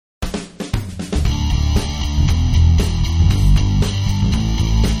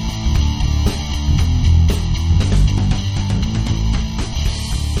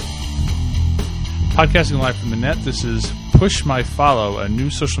Podcasting live from the net, this is Push My Follow, a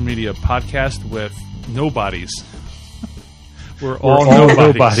new social media podcast with nobodies. We're all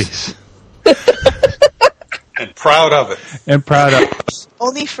nobodies. And proud of it.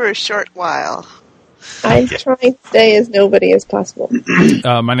 Only for a short while. I try and stay as nobody as possible.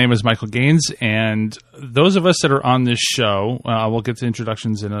 My name is Michael Gaines, and those of us that are on this show, we'll get to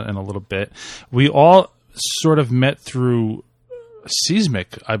introductions in a little bit, we all sort of met through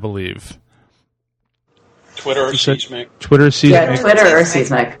Seismic, I believe. Twitter or Seismic. Twitter, Seismic. Yeah, Twitter or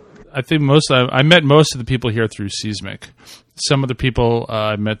Seismic. I think I met most of the people here through Seismic. Some of the people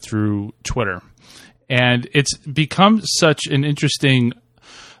I met through Twitter. And it's become such an interesting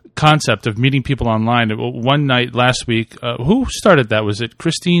concept of meeting people online. One night last week, who started that? Was it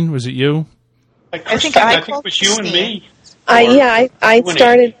Christine? Was it you? I think it was you and me. I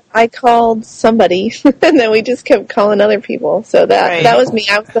called somebody, and then we just kept calling other people. So that was me.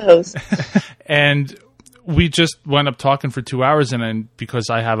 I was the host. And we just wound up talking for 2 hours, and then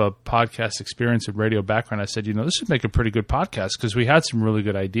because I have a podcast experience and radio background, I said, this would make a pretty good podcast because we had some really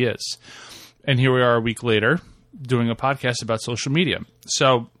good ideas. And here we are a week later doing a podcast about social media.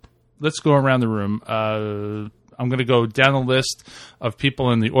 So let's go around the room. I'm going to go down the list of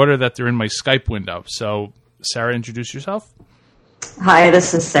people in the order that they're in my Skype window. So, Sarah, introduce yourself. Hi,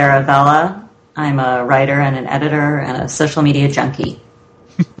 this is Sarah Vella. I'm a writer and an editor and a social media junkie.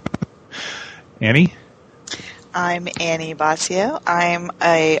 Annie? I'm Annie Basio. I'm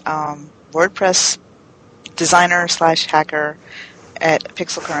a WordPress designer / hacker at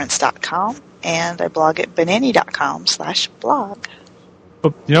pixelcurrents.com, and I blog at banani.com/blog.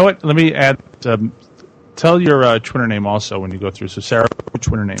 But you know what? Let me add. Tell your Twitter name also when you go through. So, Sarah, what's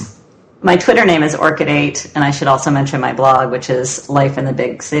your Twitter name? My Twitter name is Orchid8, and I should also mention my blog, which is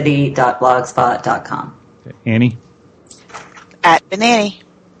lifeinthebigcity.blogspot.com. Okay. Annie? At Banani.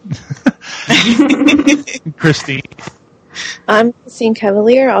 Christine? I'm Christine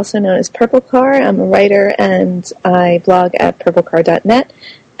Cavalier, also known as Purple Car. I'm a writer, and I blog at purplecar.net.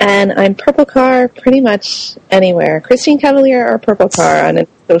 And I'm Purple Car pretty much anywhere. Christine Cavalier or Purple Car on a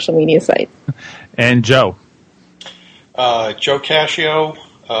social media site. And Joe? Joe Cascio.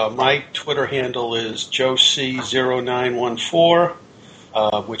 My Twitter handle is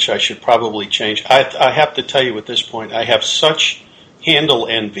JoeC0914, which I should probably change. I have to tell you at this point, I have such handle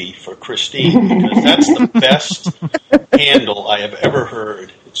envy for Christine because that's the best handle I have ever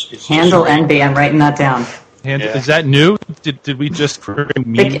heard. It's handle envy. I'm writing that down. Is that new? Did we just create a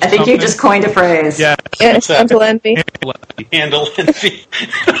meme? I think you just coined a phrase. Yeah. Handle envy. Handle envy.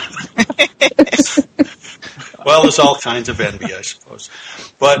 Well, there's all kinds of envy, I suppose.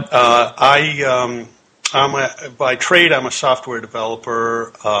 But by trade, I'm a software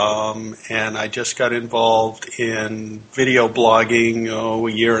developer, and I just got involved in video blogging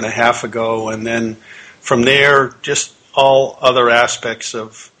a year and a half ago, and then from there, just all other aspects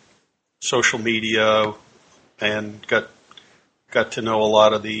of social media, and got to know a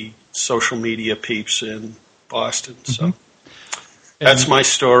lot of the social media peeps in Boston. So that's my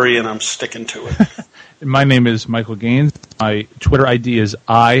story, and I'm sticking to it. My name is Michael Gaines. My Twitter ID is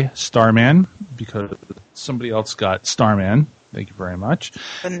iStarman because somebody else got Starman. Thank you very much.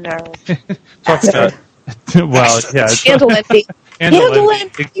 The nerd. Well, yeah. Handle envy. Handle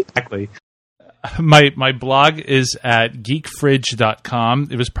envy. Exactly. My blog is at geekfridge.com.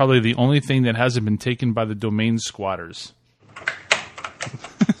 It was probably the only thing that hasn't been taken by the domain squatters.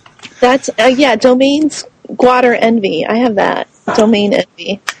 That's, domain squatter envy. I have that. Domain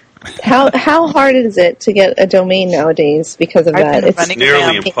envy. How hard is it to get a domain nowadays because of that? It's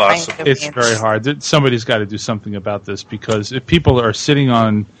nearly impossible. It's very hard. Somebody's got to do something about this because if people are sitting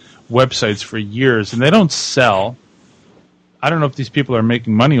on websites for years and they don't sell, I don't know if these people are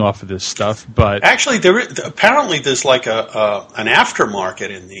making money off of this stuff, but actually, apparently there's like an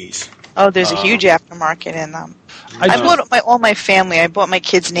aftermarket in these. Oh, there's a huge aftermarket in them. I bought all my family. I bought my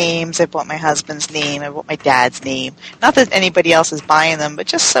kids' names. I bought my husband's name. I bought my dad's name. Not that anybody else is buying them, but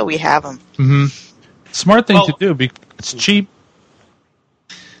just so we have them. Mm-hmm. Smart thing to do because it's cheap.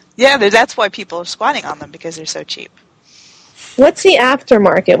 Yeah, that's why people are squatting on them, because they're so cheap. What's the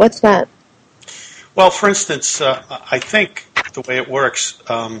aftermarket? What's that? Well, for instance, I think the way it works,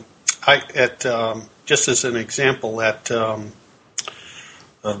 just as an example, at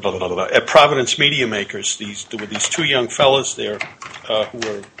Providence Media Makers, there were these two young fellas there who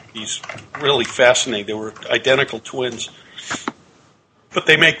were these really fascinating. They were identical twins, but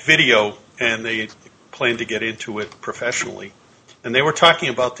they make video and they plan to get into it professionally. And they were talking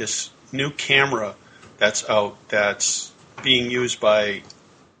about this new camera that's out that's being used by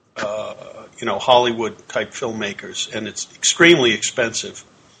Hollywood type filmmakers, and it's extremely expensive.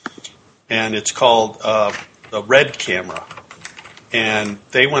 and it's called the Red Camera. And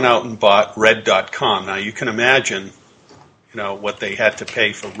they went out and bought Red.com. Now, you can imagine, what they had to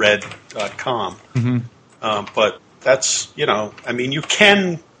pay for Red.com. Mm-hmm. But that's, you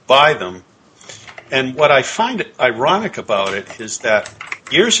can buy them. And what I find ironic about it is that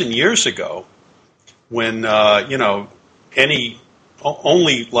years and years ago, when, really,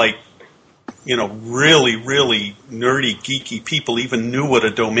 really nerdy, geeky people even knew what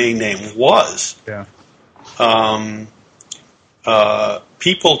a domain name was. Yeah.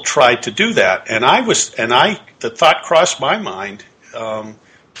 People tried to do that, and the thought crossed my mind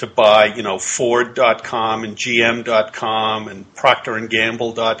to buy, Ford.com and GM.com and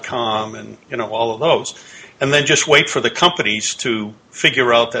ProcterandGamble.com and all of those, and then just wait for the companies to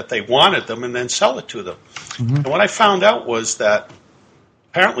figure out that they wanted them and then sell it to them. Mm-hmm. And what I found out was that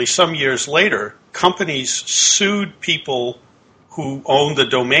apparently some years later, companies sued people who owned the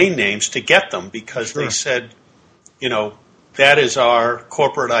domain names to get them because they said, that is our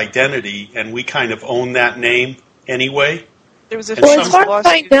corporate identity, and we kind of own that name anyway. There was as far as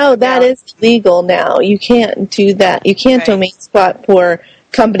I know, that is legal now. You can't do that. You can't domain squat for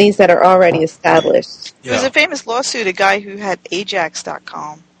companies that are already established. Yeah. There was a famous lawsuit, a guy who had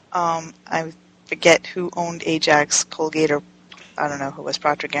Ajax.com. I forget who owned Ajax, Colgate, or I don't know who was,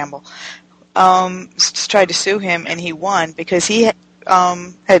 Procter & Gamble. Tried to sue him, and he won because he had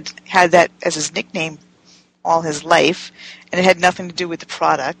that as his nickname all his life, and it had nothing to do with the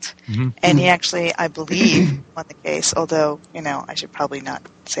product. Mm-hmm. And he actually, I believe, won the case, although, I should probably not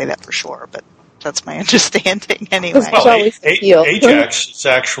say that for sure, but that's my understanding anyway. Well, Ajax is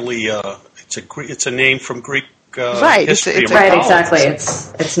actually, it's a name from Greek history. It's right, exactly.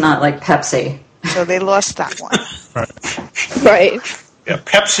 It's not like Pepsi. So they lost that one. Right. Yeah,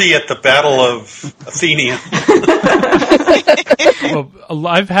 Pepsi at the Battle of Athenian. Well,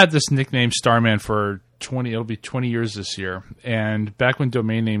 I've had this nickname Starman for it'll be 20 years this year. And back when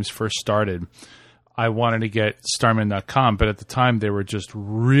domain names first started, I wanted to get Starman.com, but at the time they were just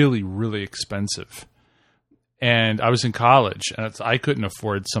really, really expensive. And I was in college, and I couldn't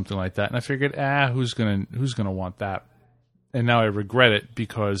afford something like that. And I figured, who's gonna want that? And now I regret it,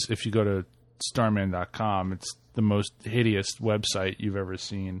 because if you go to Starman.com, it's the most hideous website you've ever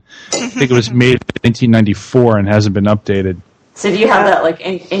seen. I think it was made in 1994 and hasn't been updated. So do you have that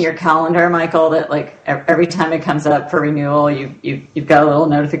in your calendar, Michael, that every time it comes up for renewal, you've got a little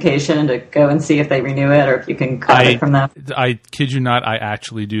notification to go and see if they renew it or if you can cut it from them? I kid you not, I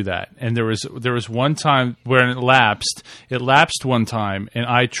actually do that. And there was one time where it lapsed. It lapsed one time, and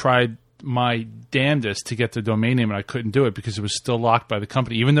I tried my damnedest to get the domain name, and I couldn't do it because it was still locked by the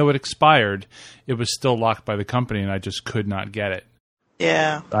company. Even though it expired, it was still locked by the company, and I just could not get it.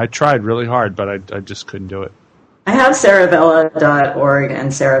 Yeah. I tried really hard, but I just couldn't do it. I have Saravella.org and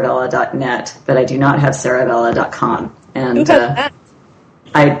Saravella.net, but I do not have Saravella.com. And who has that?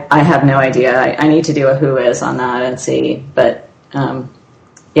 I have no idea. I need to do a who is on that and see. But,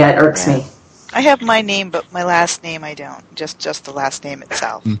 it irks me. I have my name, but my last name I don't. Just the last name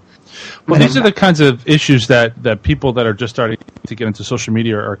itself. Mm. Well, these are the kinds of issues that people that are just starting to get into social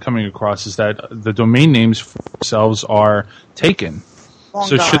media are coming across, is that the domain names for themselves are taken.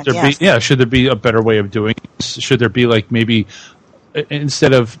 Should there be a better way of doing this? Should there be maybe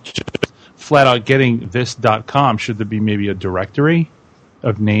instead of just flat out getting this.com, should there be maybe a directory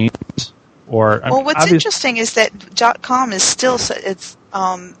of names? What's interesting is that .com is still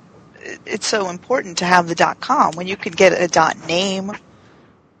it's so important to have the .com when you could get a .name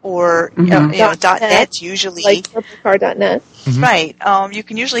or .net usually, like PurpleCar.net. Mm-hmm. Right. You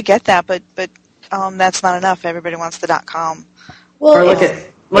can usually get that, but that's not enough. Everybody wants the .com. Well, or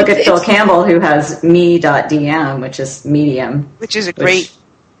look at Phil Campbell, who has me.dm, which is Medium. Which is a great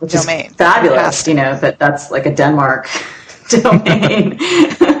domain. Is fabulous, but that's like a Denmark domain.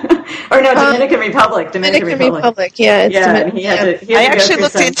 Or no, Dominican Republic. Dominican Republic, yeah. I actually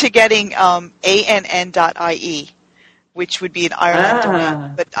looked into getting ANN.IE, which would be an Ireland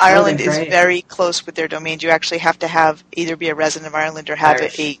domain. But Ireland is very close with their domains. You actually have to either be a resident of Ireland or have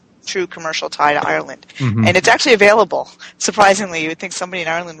a true commercial tie to Ireland. Mm-hmm. And it's actually available. Surprisingly, you would think somebody in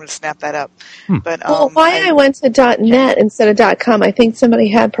Ireland would snap that up. But why I went to .net instead of .com, I think somebody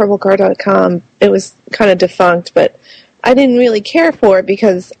had PurpleCar.com. It was kind of defunct, but I didn't really care for it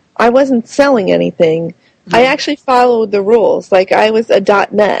because I wasn't selling anything. Mm-hmm. I actually followed the rules. I was a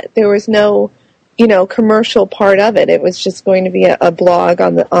 .net. There was no, commercial part of it. It was just going to be a blog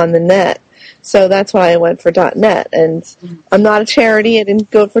on the net. So that's why I went for .net, and I'm not a charity. I didn't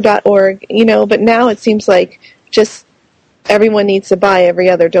go for .org, but now it seems like just everyone needs to buy every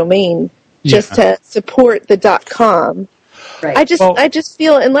other domain just to support the .com. Right. I just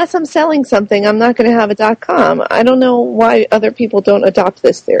feel unless I'm selling something, I'm not going to have a .com. I don't know why other people don't adopt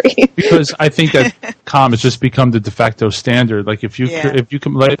this theory. Because I think that .com has just become the de facto standard. Like if you can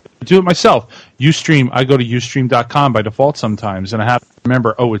do it myself, Ustream, I go to ustream.com by default sometimes, and I have to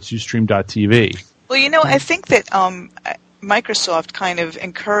remember, it's ustream.tv. Well, I think that Microsoft kind of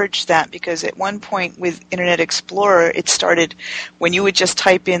encouraged that because at one point with Internet Explorer, it started when you would just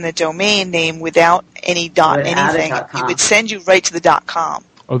type in the domain name without any anything, it would send you right to the .com.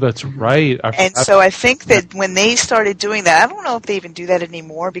 Oh, that's right. So I think that when they started doing that, I don't know if they even do that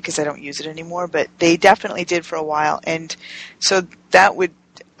anymore because I don't use it anymore, but they definitely did for a while. And so that would,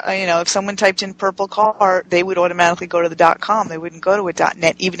 if someone typed in purple car, they would automatically go to the .com. They wouldn't go to a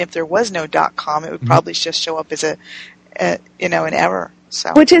 .net. Even if there was no .com, it would probably just show up as an error.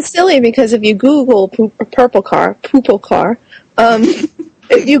 So. Which is silly because if you Google purple car, if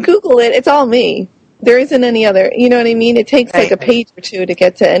you Google it, it's all me. There isn't any other, you know what I mean? It takes like a page or two to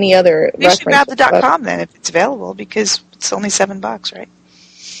get to any other reference. You should grab the .com then if it's available because it's only $7, right?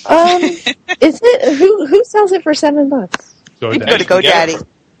 Is it? Who sells it for $7? You can go to GoDaddy.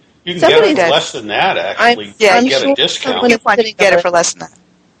 You can get it for less than that, actually. You can get a discount. You can get it for less than that.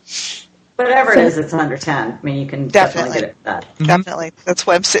 Whatever it is, it's under 10. I mean, you can definitely get it for that. Mm-hmm. Definitely. That's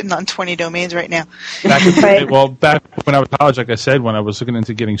why I'm sitting on 20 domains right now. Back when I was in college, like I said, when I was looking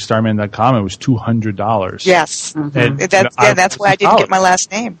into getting Starman.com, it was $200. Yes. Mm-hmm. That's why I didn't get my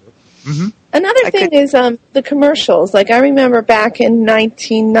last name. Mm-hmm. Another thing is the commercials. Like I remember back in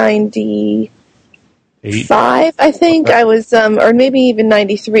 1995, I think, I was, or maybe even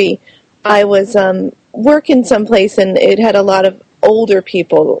 93, I was working someplace and it had a lot of older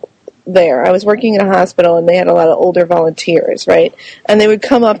people there. I was working in a hospital and they had a lot of older volunteers, right? And they would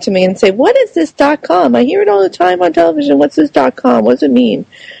come up to me and say, "What is this .com? I hear it all the time on television. What's this .com? What does it mean?"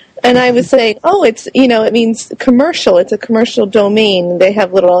 And I was saying, it's, it means commercial. It's a commercial domain. They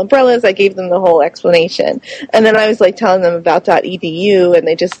have little umbrellas. I gave them the whole explanation. And then I was like telling them about .edu and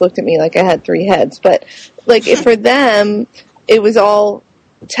they just looked at me like I had 3 heads. But like for them, it was all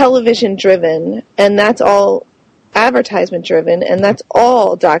television driven and that's all advertisement driven and that's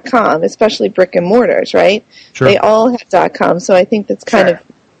all .com, especially brick and mortars, right? Sure. They all have .com. So I think that's kind of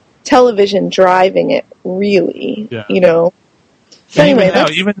television driving it really, So anyway,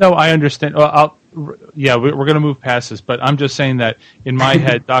 even though I understand, we're going to move past this, but I'm just saying that in my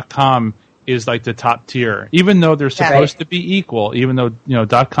head, .com is like the top tier, even though they're supposed to be equal. Even though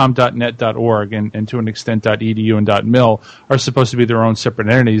 .com, .net, .org, and to an extent .edu and .mil are supposed to be their own separate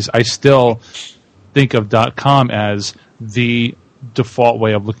entities. I still think of .com as the default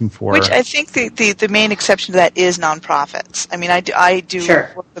way of looking for. Which I think the main exception to that is nonprofits. I mean, I do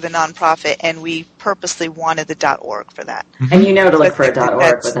work with a nonprofit, and we purposely wanted the .org for that. Mm-hmm. And to look for a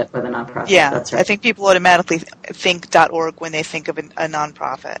 .org with a nonprofit. Yeah, that's right. I think people automatically think .org when they think of a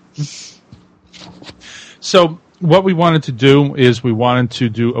nonprofit. So what we wanted to do is we wanted to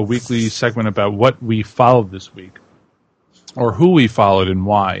do a weekly segment about what we followed this week, or who we followed and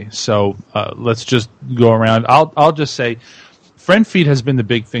why. So let's just go around. I'll just say FriendFeed has been the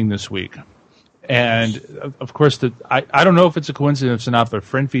big thing this week. And, of course, I don't know if it's a coincidence or not, but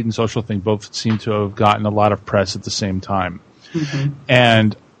FriendFeed and Social Thing both seem to have gotten a lot of press at the same time. Mm-hmm.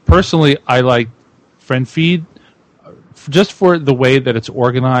 And personally, I like FriendFeed just for the way that it's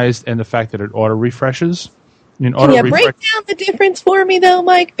organized and the fact that it auto-refreshes. Can you break down the difference for me, though,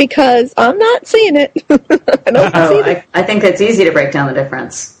 Mike? Because I'm not seeing it. I think it's easy to break down the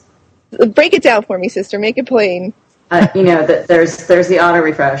difference. Break it down for me, sister. Make it plain. There's the auto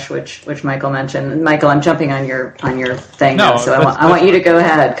refresh, which Michael mentioned. And Michael, I'm jumping on your thing now, so I want you to go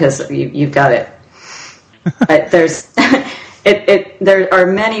ahead because you've got it. There are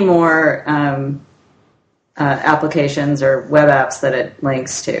many more applications or web apps that it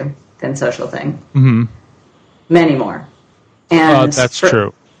links to than Social Thing. Mm-hmm. Many more. And that's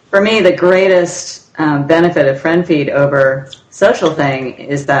true. For me, the greatest benefit of FriendFeed over Social Thing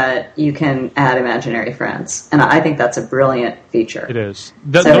is that you can add imaginary friends, and I think that's a brilliant feature. It is.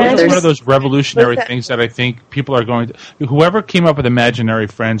 It's one of those revolutionary things that I think people are going to. Whoever came up with imaginary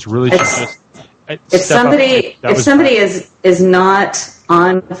friends really should just. If somebody is not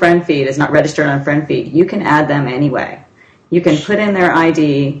on FriendFeed, is not registered on FriendFeed, you can add them anyway. You can put in their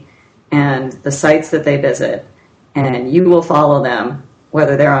ID and the sites that they visit, and you will follow them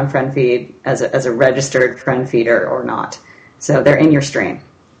whether they're on FriendFeed as a registered FriendFeeder or not. So they're in your stream.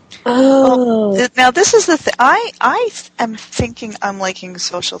 Oh. Now this is the thing. I am thinking I'm liking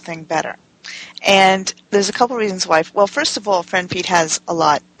Social Thing better. And there's a couple reasons why. Well, first of all, FriendFeed has a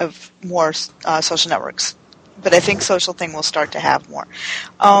lot of more social networks. But I think Social Thing will start to have more.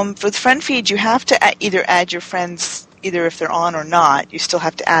 For the FriendFeed, you have to either add your friends either if they're on or not, you still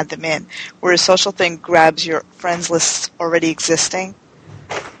have to add them in. Whereas Social Thing grabs your friends list already existing,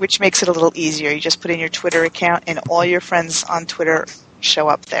 which makes it a little easier. You just put in your Twitter account, and all your friends on Twitter show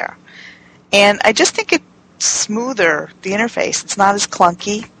up there. And I just think it's smoother, the interface. It's not as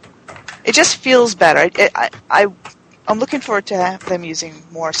clunky. It just feels better. I'm looking forward to them using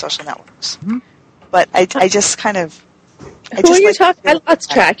more social networks. Mm-hmm. But I just kind of... Who are you talking? I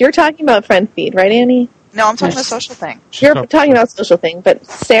lost track. You're talking about FriendFeed, right, Annie? No, I'm talking about Social Thing. You're talking about Social Thing, but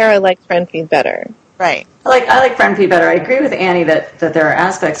Sarah likes FriendFeed better. Right. I like FriendFeed better. I agree with Annie that there are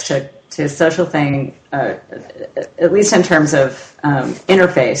aspects to Social Thing, at least in terms of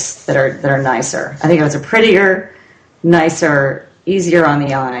interface, that are nicer. I think it was a prettier, nicer, easier on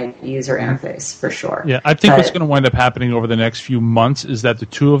the eye user interface for sure. Yeah, I think what's going to wind up happening over the next few months is that the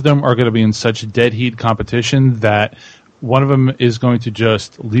two of them are going to be in such dead heat competition that one of them is going to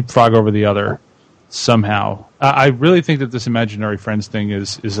just leapfrog over the other somehow. I really think that this imaginary friends thing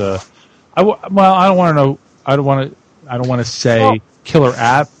is a I don't want to say killer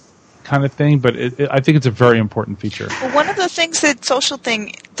app kind of thing, but I think it's a very important feature. Well, one of the things that Social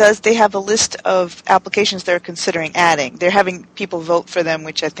Thing does, they have a list of applications they're considering adding. They're having people vote for them,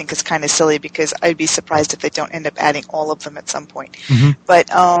 which I think is kind of silly because I'd be surprised if they don't end up adding all of them at some point. Mm-hmm.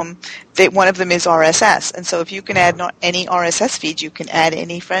 But one of them is RSS, and so if you can add any RSS feed, you can add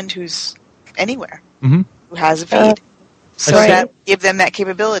any friend who's anywhere who has a feed. So that give them that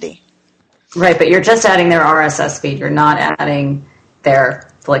capability. Right, but you're just adding their RSS feed. You're not adding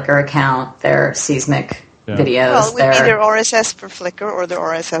their Flickr account, their Seismic videos. Well, it would be their RSS for Flickr or their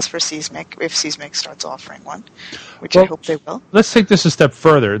RSS for Seismic if Seismic starts offering one, which I hope they will. Let's take this a step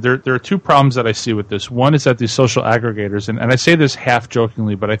further. There are two problems that I see with this. One is that these social aggregators, and I say this half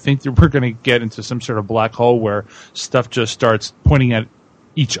jokingly, but I think that we're going to get into some sort of black hole where stuff just starts pointing at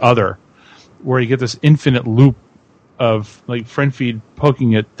each other, where you get this infinite loop of like FriendFeed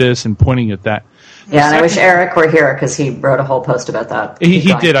poking at this and pointing at that. Yeah, and I wish Eric were here because he wrote a whole post about that. He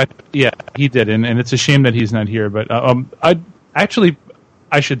did. He did, and it's a shame that he's not here. But I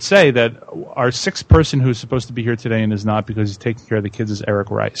should say that our sixth person who's supposed to be here today and is not because he's taking care of the kids is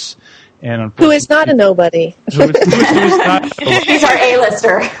Eric Rice, and who is not a nobody. Who is not He's our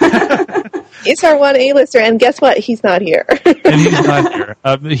A-lister. He's our one A-lister, and guess what? He's not here. And he's not here.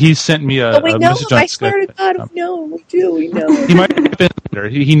 He sent me a message on Skype. I swear to God, we know. He might have been later.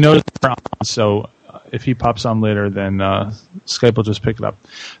 He knows we're on, so if he pops on later, then Skype will just pick it up.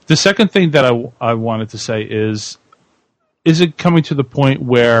 The second thing that I wanted to say is it coming to the point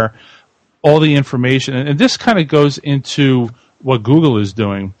where all the information, and this kind of goes into what Google is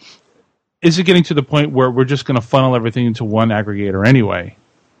doing, is it getting to the point where we're just going to funnel everything into one aggregator anyway?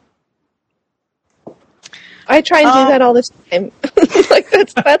 I try and do that all the time. Like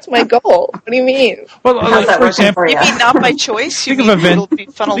that's my goal. What do you mean? Well, like, for example, you mean not by choice? You think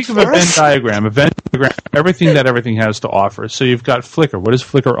of a Venn diagram. A Venn diagram. Everything that everything has to offer. So you've got Flickr. What does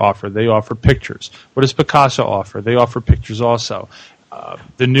Flickr offer? They offer pictures. What does Picasa offer? They offer pictures also.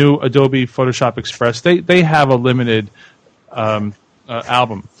 The new Adobe Photoshop Express. They have a limited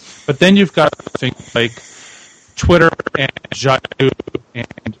album. But then you've got things like Twitter and Yahoo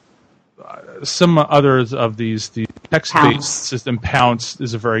and some others of these text-based system. Pounce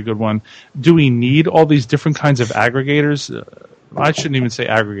is a very good one. Do we need all these different kinds of aggregators? I shouldn't even say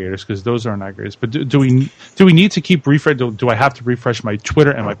aggregators because those aren't aggregators. But do we need to keep refresh? Do I have to refresh my Twitter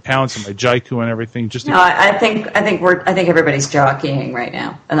and my Pounce and my Jaiku and everything? I think everybody's jockeying right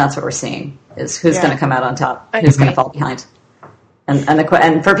now, and that's what we're seeing is who's going to come out on top, who's going to fall behind,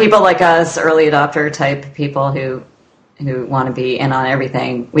 and for people like us, early adopter type people who want to be in on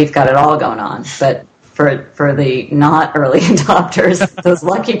everything, we've got it all going on. But for the not early adopters, those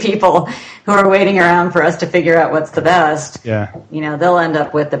lucky people who are waiting around for us to figure out what's the best, they'll end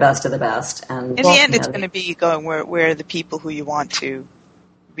up with the best of the best. And in the end, it's going to be going where the people who you want to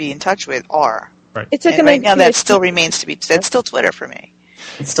be in touch with are. Right. Right now, that still remains to be. That's still Twitter for me.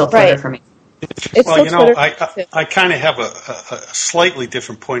 It's still Twitter for me. I kind of have a slightly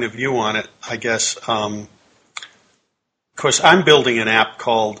different point of view on it, I guess. Of course, I'm building an app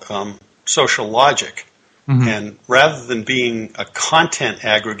called Social Logic, and rather than being a content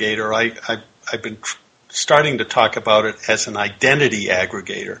aggregator, I've been starting to talk about it as an identity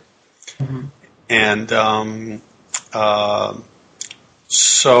aggregator. And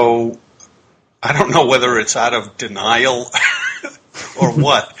so I don't know whether it's out of denial or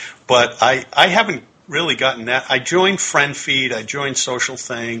what, but I haven't really gotten that. I joined FriendFeed, I joined Social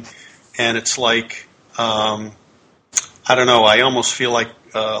Thing, and it's like... I don't know. I almost feel like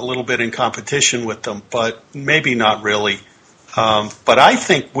a little bit in competition with them, but maybe not really. But I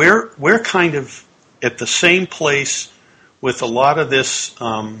think we're kind of at the same place with a lot of this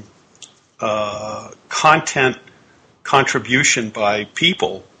content contribution by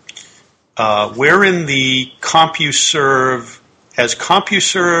people. We're in the CompuServe, as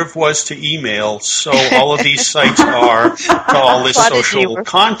CompuServe was to email, so all of these sites are to all this social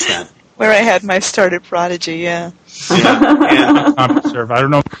content. Where I had my start at Prodigy, yeah. And CompuServe. I don't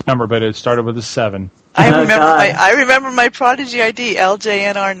know the number, but it started with a 7. I remember my Prodigy ID,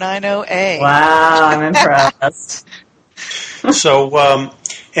 LJNR90A. Wow, I'm impressed. So,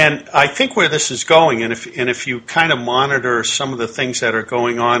 and I think where this is going, and if you kind of monitor some of the things that are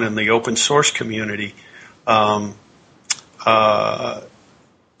going on in the open source community, where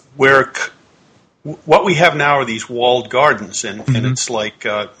what we have now are these walled gardens, and it's like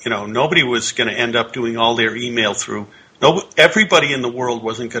nobody was going to end up doing all their email through. Everybody in the world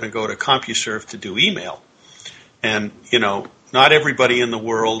wasn't going to go to CompuServe to do email, and not everybody in the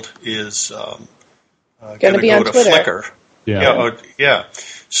world is going to go to Twitter. Flickr. Yeah.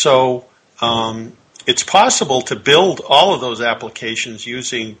 So it's possible to build all of those applications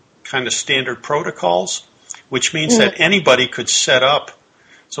using kind of standard protocols, which means that anybody could set up.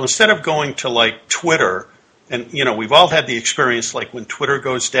 So instead of going to like Twitter, and we've all had the experience like when Twitter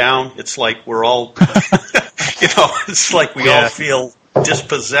goes down, it's like we're all, it's like we all feel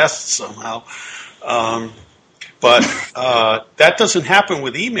dispossessed somehow. But that doesn't happen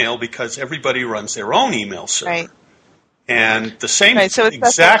with email because everybody runs their own email server. Right. And the same, so it's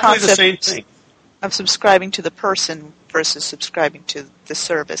exactly the same thing. Of subscribing to the person versus subscribing to the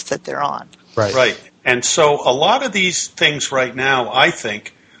service that they're on. Right. And so a lot of these things right now, I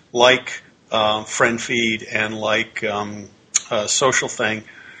think, like FriendFeed and like Social Thing,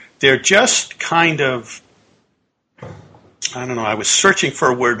 they're just kind of, I don't know, I was searching for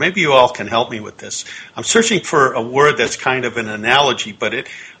a word. Maybe you all can help me with this. I'm searching for a word that's kind of an analogy, but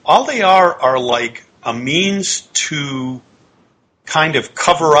all they are like a means to kind of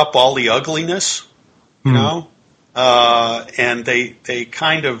cover up all the ugliness, and they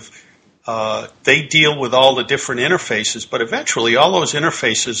kind of they deal with all the different interfaces, but eventually all those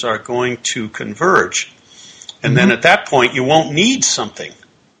interfaces are going to converge, and then at that point you won't need something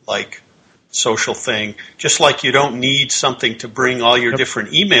like Social Thing, just like you don't need something to bring all your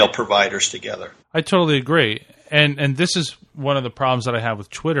different email providers together. I totally agree. And this is one of the problems that I have with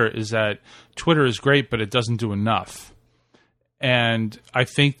Twitter is that Twitter is great, but it doesn't do enough. And I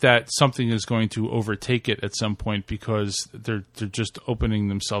think that something is going to overtake it at some point because they're just opening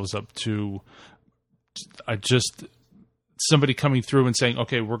themselves up to just somebody coming through and saying,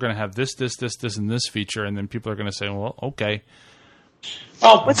 okay, we're going to have this, and this feature. And then people are going to say, well, okay.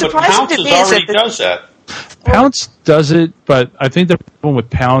 Well, What's but surprising Pounce to me already is does that. Pounce does it, but I think the problem with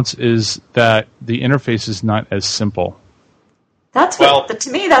Pounce is that the interface is not as simple. That's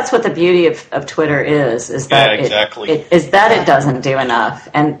to me. That's what the beauty of Twitter is that it doesn't do enough,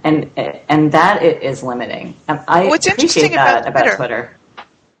 and that it is limiting. What's interesting about Twitter.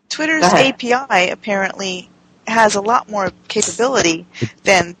 Twitter's API apparently has a lot more capability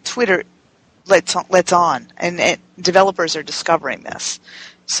than Twitter lets on, and developers are discovering this.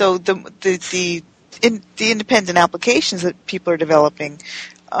 So the independent applications that people are developing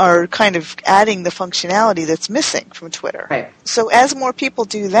are kind of adding the functionality that's missing from Twitter. Right. So as more people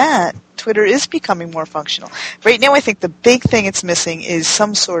do that, Twitter is becoming more functional. Right now, I think the big thing it's missing is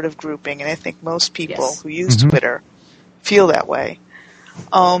some sort of grouping, and I think most people who use Twitter feel that way.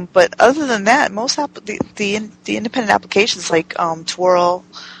 But other than that, most the independent applications like Twirl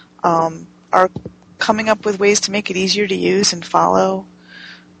are coming up with ways to make it easier to use and follow.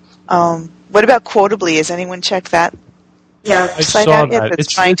 What about Quotably? Has anyone checked that? Yeah, I saw that.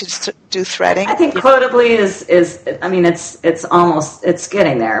 It's trying to do threading. I think Quotably is. I mean, it's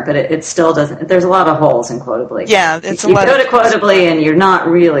getting there, but it still doesn't. There's a lot of holes in Quotably. Yeah, it's you go to Quotably and you're not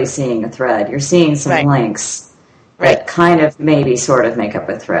really seeing a thread. You're seeing some links that kind of maybe sort of make up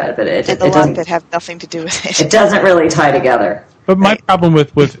a thread, but it doesn't. That have nothing to do with it. It doesn't really tie together. But my problem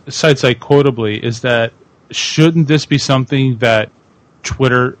with sites like Quotably is that shouldn't this be something that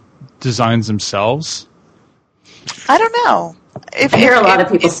Twitter designs themselves? I don't know. I hear a lot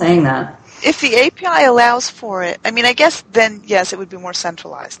of people saying that. If the API allows for it, I mean, I guess then, yes, it would be more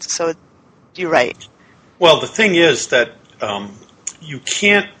centralized. So you're right. Well, the thing is that you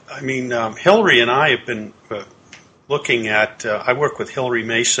can't, I mean, Hillary and I have been looking at, I work with Hillary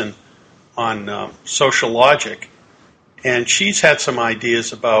Mason on Social Logic, and she's had some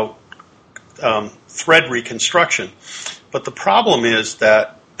ideas about thread reconstruction. But the problem is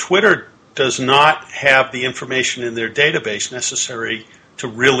that Twitter does not have the information in their database necessary to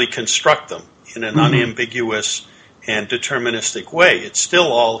really construct them in an unambiguous and deterministic way. It's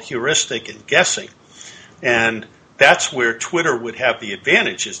still all heuristic and guessing. And that's where Twitter would have the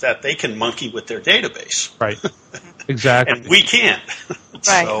advantage, is that they can monkey with their database. Right. Exactly. And we can't.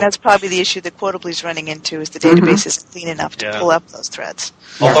 Right. So, That's probably the issue that Quotably is running into, is the database isn't clean enough to pull up those threads.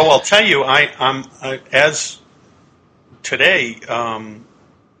 although I'll tell you, as today,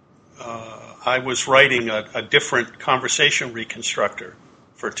 I was writing a different conversation reconstructor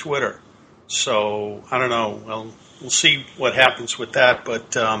for Twitter. So I don't know. Well, we'll see what happens with that.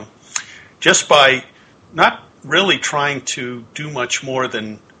 But just by not really trying to do much more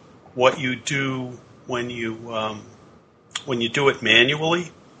than what you do when you do it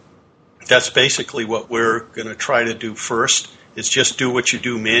manually, that's basically what we're going to try to do first, is just do what you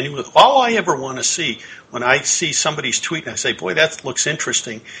do manually. All I ever want to see when I see somebody's tweet and I say, boy, that looks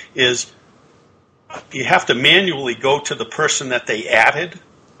interesting, is you have to manually go to the person that they added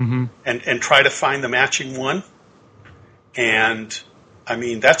and try to find the matching one. And I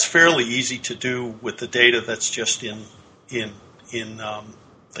mean, that's fairly easy to do with the data that's just in the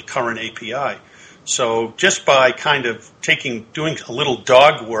current API. So just by kind of doing a little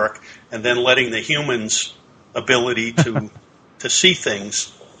dog work and then letting the human's ability to see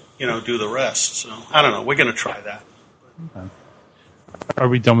things, do the rest. So I don't know. We're going to try that. Okay. Are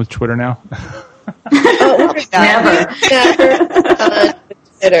we done with Twitter now? Never.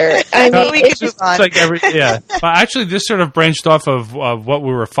 Twitter. I mean, we could move on. Well, actually, this sort of branched off of what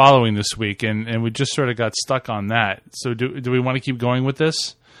we were following this week, and we just sort of got stuck on that. So, do we want to keep going with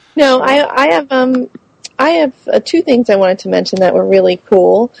this? No, I have two things I wanted to mention that were really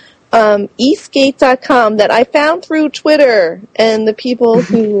cool. Eastgate.com that I found through Twitter, and the people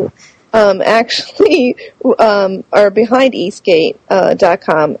who actually are behind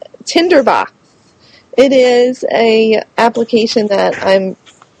Eastgate.com. Tinderbox. It is a application that I'm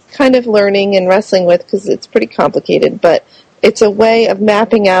kind of learning and wrestling with because it's pretty complicated, but it's a way of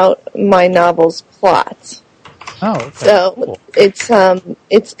mapping out my novel's plot. Oh, okay. So cool.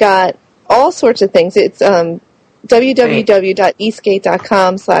 It's got all sorts of things. It's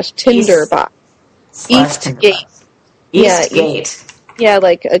www.eastgate.com/Tinderbox. Eastgate. Eastgate. Yeah,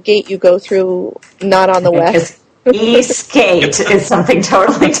 like a gate you go through, not on the west. Eastgate is something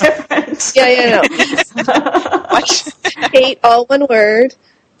totally different. Yeah. Gate, all one word.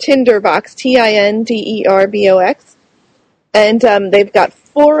 Tinderbox, Tinderbox. And they've got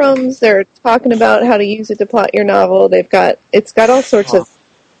forums. They're talking about how to use it to plot your novel. It's got all sorts of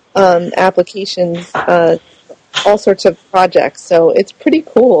applications, all sorts of projects. So it's pretty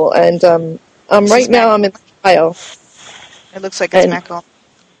cool. And right now I'm in trial. It looks like it's Mac.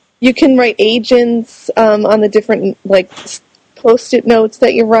 You can write agents on the different Post-it notes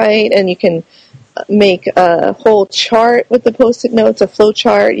that you write, and you can make a whole chart with the Post-it notes, a flow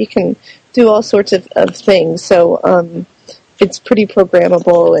chart. You can do all sorts of things. So it's pretty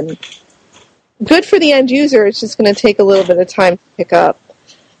programmable and good for the end user. It's just going to take a little bit of time to pick up.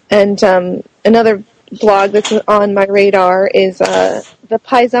 And another blog that's on my radar is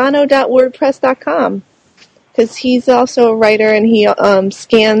thepaisano.wordpress.com, because he's also a writer, and he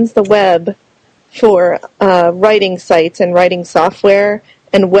scans the web for writing sites and writing software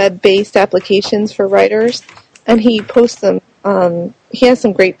and web-based applications for writers, and he posts them. He has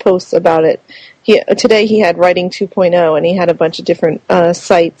some great posts about it. Today he had Writing 2.0, and he had a bunch of different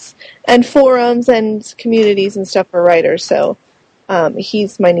sites and forums and communities and stuff for writers. So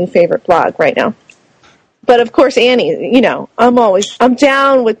he's my new favorite blog right now. But of course, Annie, I'm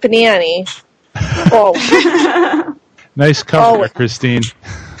down with Banani. Oh, nice cover, Christine.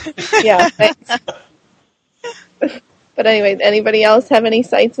 Yeah, thanks. But anyway, anybody else have any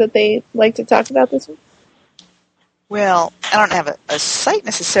sites that they like to talk about this week? Well, I don't have a site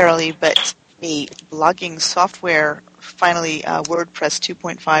necessarily, but a blogging software, finally, WordPress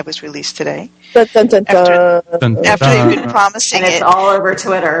 2.5 was released today. Dun, dun, dun, dun. After they've been promising and it's all over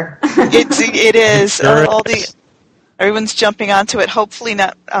Twitter. It is. Everyone's jumping onto it. Hopefully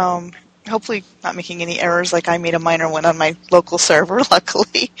not making any errors. Like I made a minor one on my local server.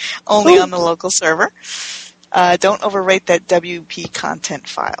 Luckily, only on the local server. Don't overwrite that WP content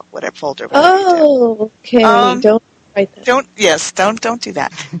file, whatever folder. Okay. Don't write that. Don't do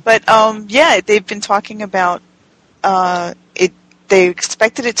that. But they've been talking about it. They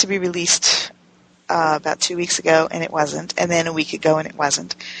expected it to be released about 2 weeks ago, and it wasn't. And then a week ago, and it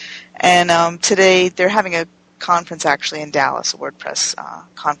wasn't. And today they're having a conference actually in Dallas, a WordPress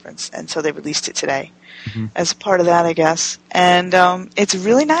conference, and so they released it today as a part of that, I guess. And it's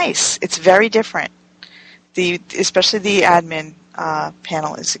really nice. It's very different. Especially the admin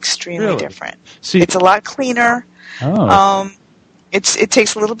panel is extremely different. It's a lot cleaner. Oh. It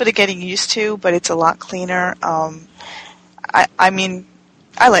takes a little bit of getting used to, but it's a lot cleaner. I mean,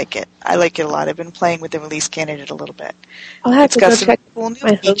 I like it. I like it a lot. I've been playing with the release candidate a little bit. I'll have It's to got go some check cool new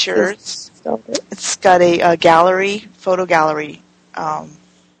my features. hostess. It's got a gallery, photo gallery. I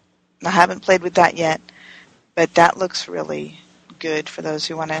haven't played with that yet, but that looks really good for those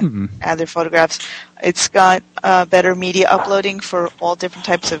who want to add their photographs. It's got better media uploading for all different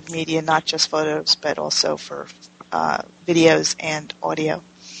types of media, not just photos, but also for videos and audio.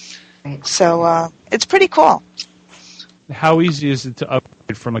 Right. So it's pretty cool. How easy is it to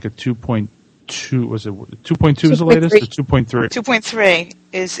upgrade from like a 2.2? Was it 2.2 is the latest, or 2.3? 2.3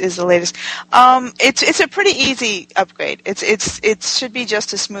 is the latest. It's a pretty easy upgrade. It should be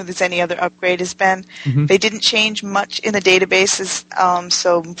just as smooth as any other upgrade has been. Mm-hmm. They didn't change much in the databases,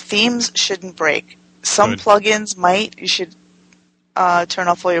 so themes shouldn't break. Some Good. plugins might. You should turn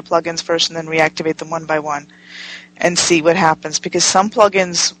off all your plugins first and then reactivate them one by one and see what happens, because some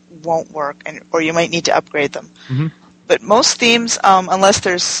plugins won't work, or you might need to upgrade them. Mm-hmm. But most themes, unless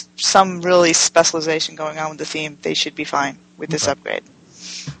there's some really specialization going on with the theme, they should be fine with this upgrade.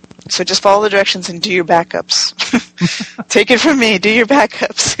 So just follow the directions and do your backups. Take it from me, do your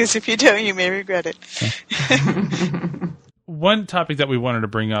backups, because if you don't, you may regret it. One topic that we wanted to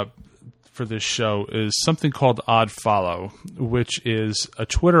bring up for this show is something called Odd Follow, which is a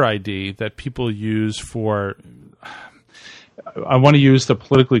Twitter ID that people use for... I want to use the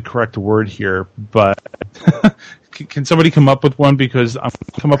politically correct word here, but can somebody come up with one? Because I'm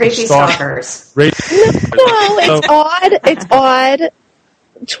come up Creepy with stalkers. No, it's odd. It's odd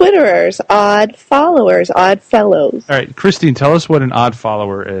Twitterers, odd followers, odd fellows. All right, Christine, tell us what an odd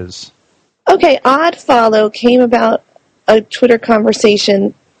follower is. Okay, odd follow came about a Twitter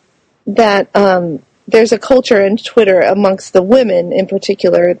conversation that there's a culture in Twitter amongst the women in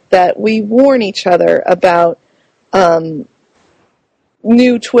particular that we warn each other about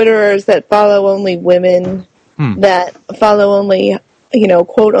new Twitterers that follow only women, that follow only,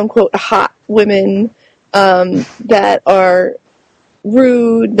 quote unquote hot women, that are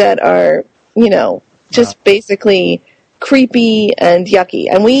rude, that are, just basically creepy and yucky.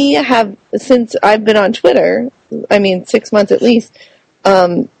 And we have, since I've been on Twitter, 6 months at least,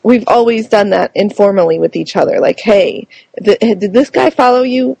 we've always done that informally with each other. Like, hey, did this guy follow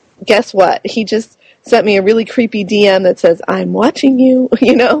you? Guess what? He just sent me a really creepy DM that says, I'm watching you,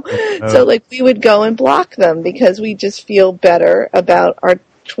 So, we would go and block them because we just feel better about our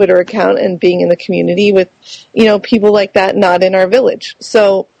Twitter account and being in the community with, people like that not in our village.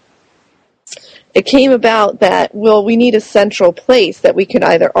 So it came about that, we need a central place that we can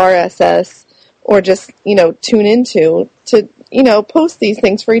either RSS or just, tune into to, post these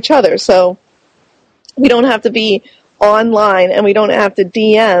things for each other. So we don't have to be online and we don't have to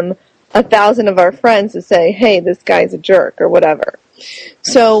DM 1,000 of our friends to say, hey, this guy's a jerk or whatever.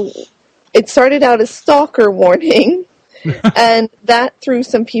 So it started out as stalker warning, and that threw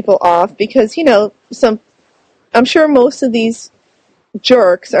some people off because, I'm sure most of these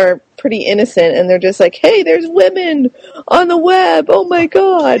jerks are pretty innocent and they're just like, hey, there's women on the web. Oh my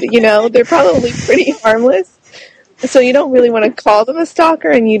God. They're probably pretty harmless. So you don't really want to call them a stalker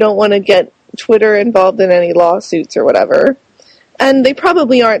and you don't want to get Twitter involved in any lawsuits or whatever. And they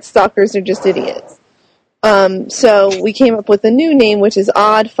probably aren't stalkers, they're just idiots. So we came up with a new name, which is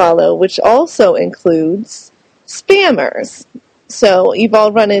Odd Follow, which also includes spammers. So you've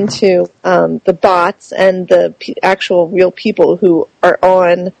all run into the bots and the actual real people who are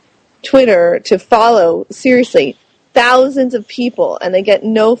on Twitter to follow, seriously, thousands of people, and they get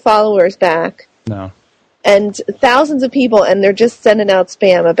no followers back. No. And thousands of people, and they're just sending out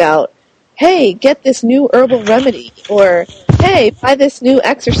spam about, hey, get this new herbal remedy, or hey, buy this new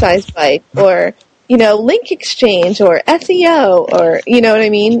exercise bike, or, link exchange, or SEO, or, you know what I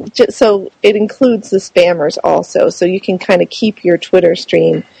mean? Just, so it includes the spammers also, so you can kind of keep your Twitter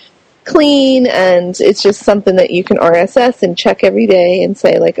stream clean, and it's just something that you can RSS and check every day and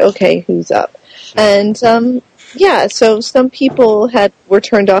say, like, okay, who's up? And, so some people were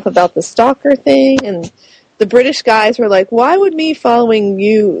turned off about the stalker thing, and the British guys were like, why would me following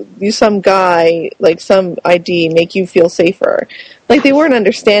you some guy, like some ID, make you feel safer? Like, they weren't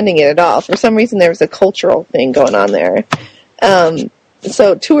understanding it at all. For some reason, there was a cultural thing going on there.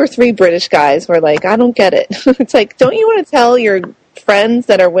 So 2 or 3 British guys were like, I don't get it. It's like, don't you want to tell your friends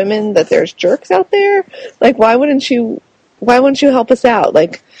that are women that there's jerks out there? Like, why wouldn't you help us out?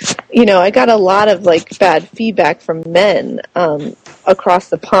 Like, I got a lot of, bad feedback from men across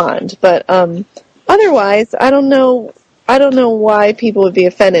the pond. But, otherwise, I don't know why people would be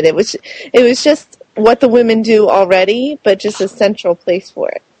offended. It was just what the women do already, but just a central place for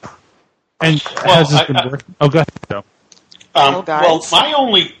it. And has this been working? Oh, go ahead, Joe. Well,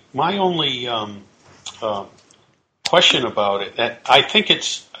 my only question about it. I think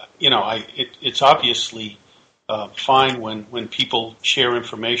it's it's obviously fine when people share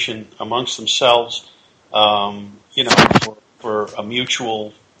information amongst themselves, for a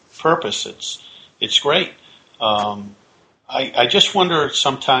mutual purpose. It's great. I just wonder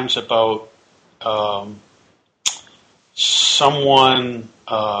sometimes about someone.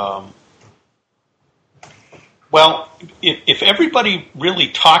 Well, if everybody really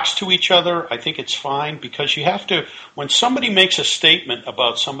talks to each other, I think it's fine, because you have to, when somebody makes a statement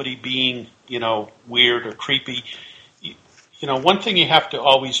about somebody being, weird or creepy, one thing you have to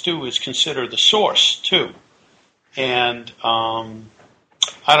always do is consider the source too. And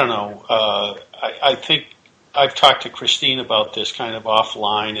I don't know. I think I've talked to Christine about this kind of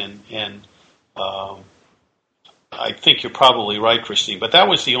offline, and I think you're probably right, Christine, but that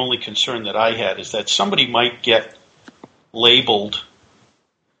was the only concern that I had, is that somebody might get labeled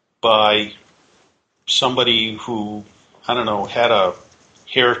by somebody who, I don't know, had a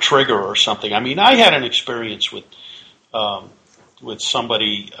hair trigger or something. I mean, I had an experience with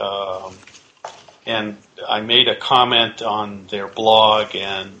somebody, and I made a comment on their blog,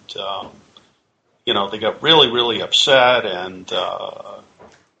 and, they got really, really upset, and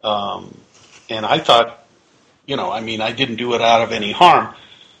I thought, I didn't do it out of any harm.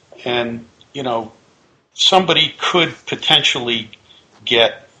 And, somebody could potentially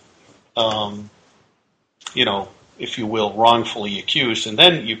get, if you will, wrongfully accused. And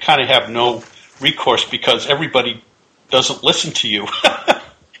then you kind of have no recourse, because everybody doesn't listen to you.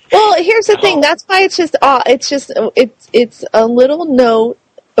 Well, here's the thing. That's why it's a little note.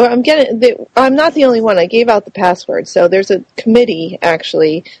 Or I'm not the only one. I gave out the password. So there's a committee,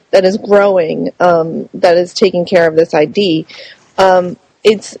 actually, that is growing, that is taking care of this ID.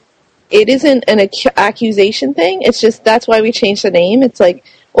 It isn't an accusation thing. It's just, that's why we changed the name. It's like,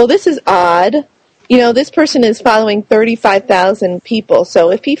 well, this is odd. This person is following 35,000 people.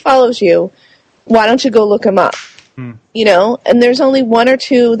 So if he follows you, why don't you go look him up? And there's only one or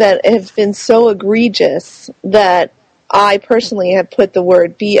two that have been so egregious that I personally have put the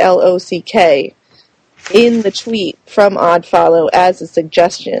word BLOCK in the tweet from Oddfollow as a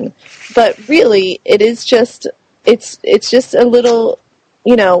suggestion. But really, it is just, it's just a little,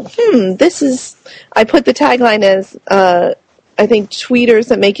 this is, I put the tagline as, I think, tweeters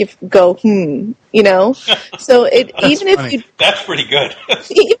that make you go, So even funny. if you... That's pretty good.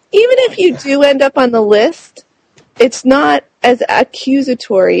 Even if you do end up on the list, it's not as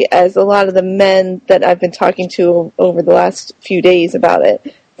accusatory as a lot of the men that I've been talking to over the last few days about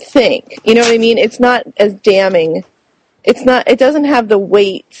it think. You know what I mean? It's not as damning. It doesn't have the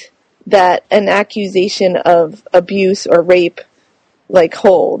weight that an accusation of abuse or rape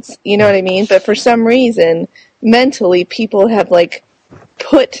holds. You know what I mean? But for some reason, mentally, people have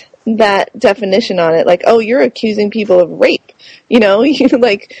put that definition on it. Oh, you're accusing people of rape. You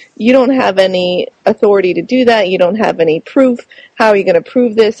don't have any authority to do that. You don't have any proof. How are you going to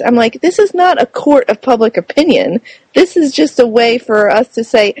prove this? I'm like, this is not a court of public opinion. This is just a way for us to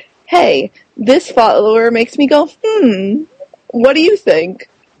say, hey, this follower makes me go, what do you think?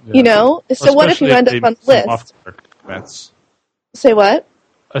 Yeah. So what if you end up on the list? Say what?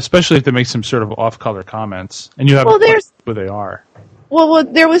 Especially if they make some sort of off-color comments, and you have no idea who they are. Well,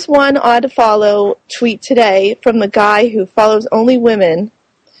 there was one odd-to-follow tweet today from the guy who follows only women,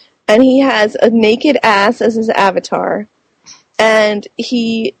 and he has a naked ass as his avatar, and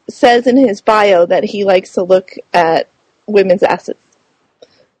he says in his bio that he likes to look at women's asses.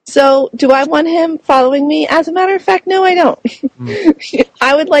 So, do I want him following me? As a matter of fact, no, I don't.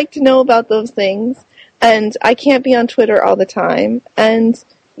 I would like to know about those things, and I can't be on Twitter all the time, and...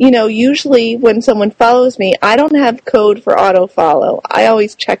 usually when someone follows me, I don't have code for auto-follow. I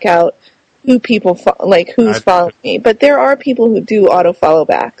always check out who people, who's following me. But there are people who do auto-follow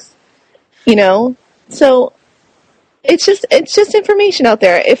backs. So it's just information out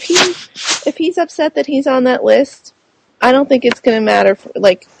there. If he's upset that he's on that list, I don't think it's going to matter,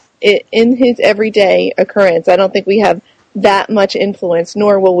 in his everyday occurrence. I don't think we have that much influence,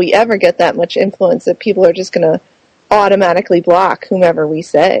 nor will we ever get that much influence that people are just going to automatically block whomever we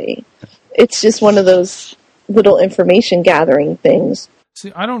say. It's just one of those little information gathering things.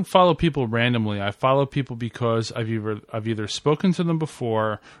 See, I don't follow people randomly. I follow people because I've either spoken to them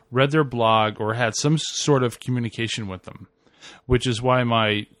before, read their blog, or had some sort of communication with them, which is why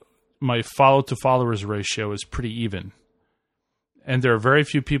my follow to followers ratio is pretty even. And there are very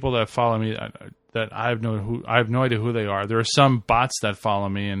few people that follow me that I have no idea who they are. There are some bots that follow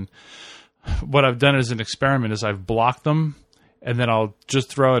me, and what I've done as an experiment is I've blocked them, and then I'll just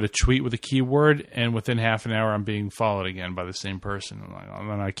throw out a tweet with a keyword, and within half an hour I'm being followed again by the same person, and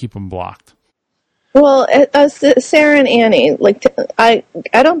then I keep them blocked. Well, Sarah and Annie, I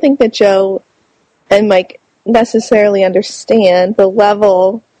don't think that Joe and Mike necessarily understand the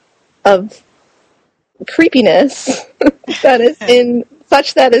level of creepiness that is in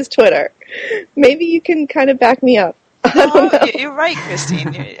such that is Twitter. Maybe you can kind of back me up. No, you're right,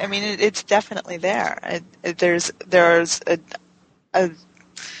 Christine. I mean, it's definitely there. There's a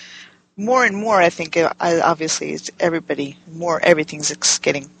more and more. I think obviously everything's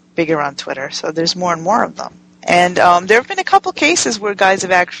getting bigger on Twitter, so there's more and more of them. And there have been a couple cases where guys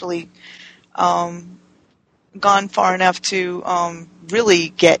have actually gone far enough to really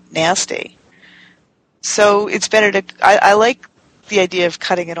get nasty. So it's better to. I like the idea of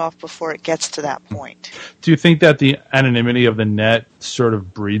cutting it off before it gets to that point. Do you think that the anonymity of the net sort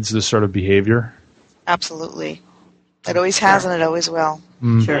of breeds this sort of behavior? Absolutely. It always has and it always will.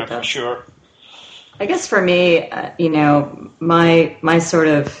 Mm. Sure, Yeah, for sure. I guess for me,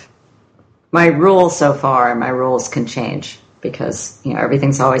 my rules so far, my rules can change because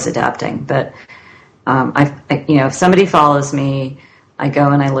everything's always adapting. But if somebody follows me, I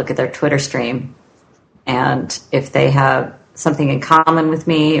go and I look at their Twitter stream, and if they have something in common with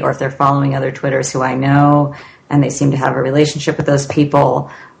me, or if they're following other Twitters who I know and they seem to have a relationship with those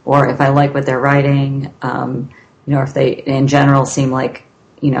people, or if I like what they're writing, if they in general seem like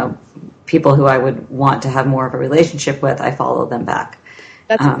people who I would want to have more of a relationship with, I follow them back.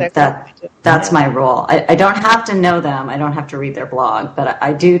 That's exactly that's my role. I don't have to know them. I don't have to read their blog, but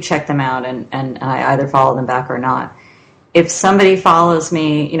I do check them out, and I either follow them back or not. If somebody follows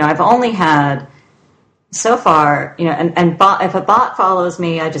me, I've only had so far, if a bot follows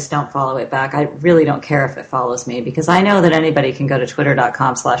me, I just don't follow it back. I really don't care if it follows me because I know that anybody can go to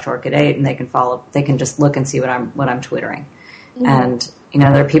twitter.com/Orchid8 and they can just look and see what I'm twittering. Mm-hmm. And,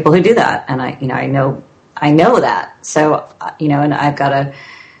 there are people who do that, and I know that. So, and I've got a,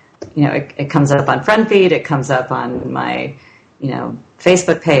 it comes up on Friend Feed, it comes up on my,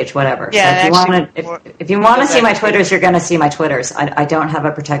 Facebook page, whatever. Yeah, so if you want to see my Twitters, you're going to see my Twitters. I don't have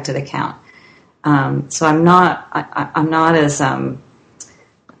a protected account. So I'm not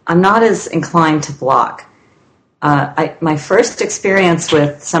as inclined to block. My first experience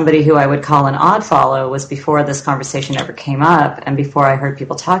with somebody who I would call an odd follow was before this conversation ever came up, and before I heard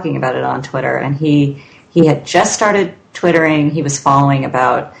people talking about it on Twitter. And he had just started Twittering. He was following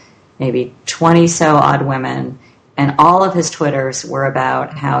about maybe 20 so odd women, and all of his Twitters were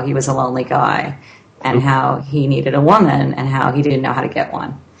about how he was a lonely guy and how he needed a woman and how he didn't know how to get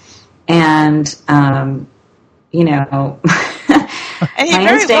one. And, and he very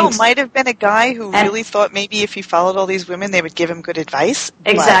well might have been a guy who really thought maybe if he followed all these women, they would give him good advice.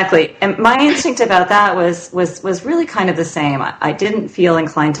 Exactly. And my instinct about that was really kind of the same. I didn't feel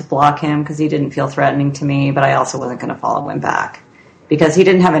inclined to block him because he didn't feel threatening to me, but I also wasn't going to follow him back because he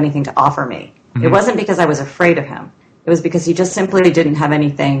didn't have anything to offer me. Mm-hmm. It wasn't because I was afraid of him. It was because he just simply didn't have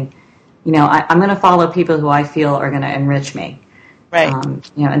anything. I'm going to follow people who I feel are going to enrich me. Right.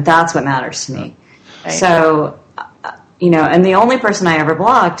 And that's what matters to me. Right. So, and the only person I ever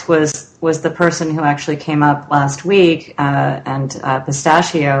blocked was the person who actually came up last week, and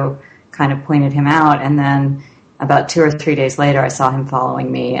Pistachio kind of pointed him out. And then about 2 or 3 days later, I saw him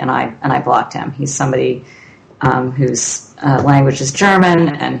following me, and I blocked him. He's somebody whose language is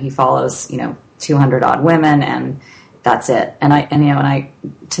German, and he follows 200 odd women, and that's it. And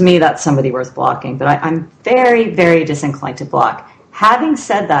to me, that's somebody worth blocking. But I'm very, very disinclined to block. Having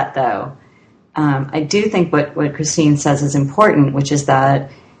said that, though, I do think what Christine says is important, which is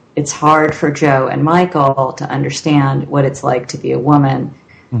that it's hard for Joe and Michael to understand what it's like to be a woman.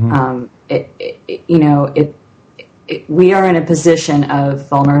 Mm-hmm. We are in a position of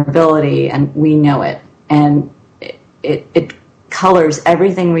vulnerability, and we know it. And it colors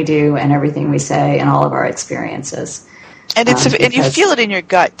everything we do and everything we say and all of our experiences. And and you feel it in your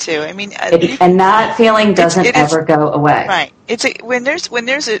gut too. I mean, and that feeling doesn't ever go away. Right. When there's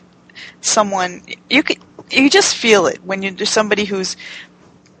someone you just feel it when there's somebody who's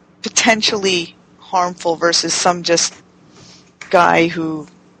potentially harmful versus some just guy who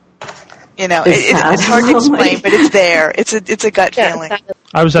it's hard to explain, but it's there. It's a gut feeling.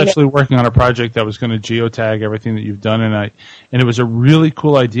 I was actually working on a project that was going to geotag everything that you've done, and it was a really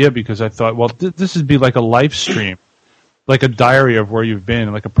cool idea because I thought, well, this would be like a live stream. Like a diary of where you've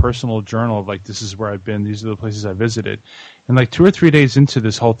been, like a personal journal of like, this is where I've been, these are the places I visited. And like 2 or 3 days into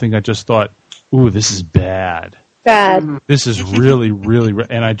this whole thing, I just thought, ooh, this is bad. This is really, really,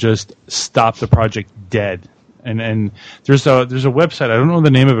 and I just stopped the project dead. And there's a website, I don't know the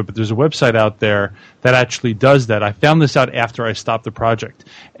name of it, but there's a website out there that actually does that. I found this out after I stopped the project.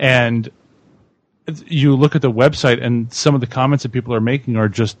 And you look at the website and some of the comments that people are making are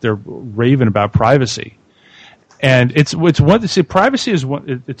just they're raving about privacy. And it's one. See, privacy is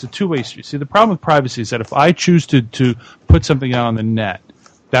one. It's a two-way street. See, the problem with privacy is that if I choose to put something out on the net,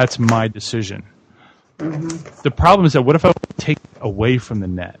 that's my decision. Mm-hmm. The problem is that what if I take it away from the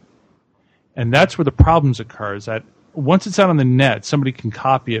net? And that's where the problems occur. Is that once it's out on the net, somebody can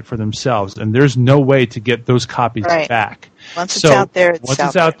copy it for themselves, and there's no way to get those copies back. Once it's out there,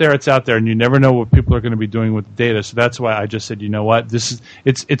 it's out there, and you never know what people are going to be doing with the data. So that's why I just said, you know what, it's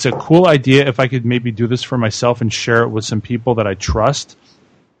a cool idea if I could maybe do this for myself and share it with some people that I trust.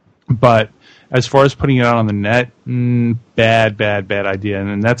 But as far as putting it out on the net, bad idea.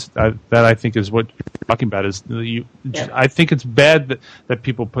 And that I think is what you're talking about. I think it's bad that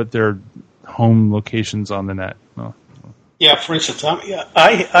people put their home locations on the net. Oh. Yeah, for instance,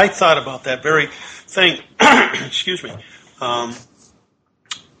 I thought about that very thing. Excuse me.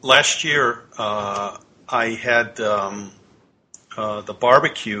 Last year, I had the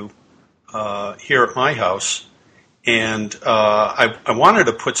barbecue here at my house, and I wanted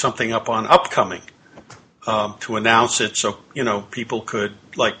to put something up on Upcoming to announce it, so people could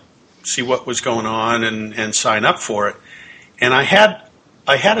see what was going on and sign up for it. And I had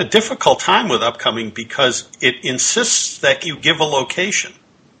a difficult time with Upcoming because it insists that you give a location.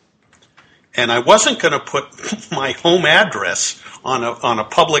 And I wasn't going to put my home address on a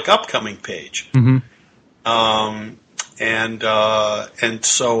public Upcoming page. Mm-hmm. And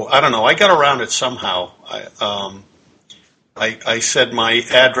so, I don't know, I got around it somehow. I said my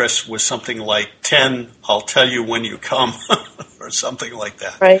address was something like 10, I'll tell you when you come, or something like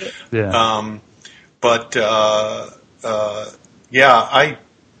that. Right. Yeah.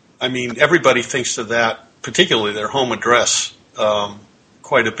 I mean, everybody thinks of that, particularly their home address,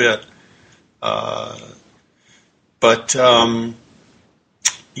 quite a bit.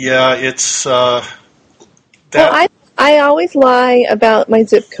 It's that. Well, I always lie about my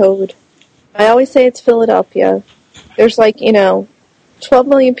zip code. I always say it's Philadelphia. There's 12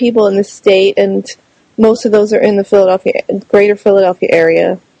 million people in the state, and most of those are in the greater Philadelphia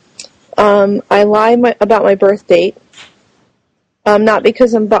area. I lie about my birth date. Not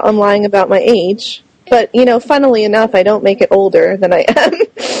because I'm lying about my age, but, funnily enough, I don't make it older than I am.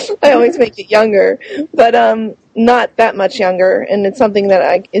 I always make it younger, but not that much younger, and it's something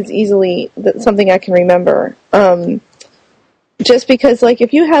that something I can remember. Just because,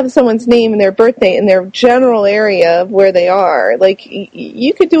 if you have someone's name and their birthday in their general area of where they are,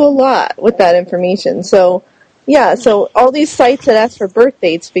 you could do a lot with that information. So, yeah, so all these sites that ask for birth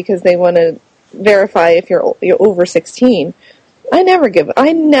dates because they want to verify if you're over 16, I never give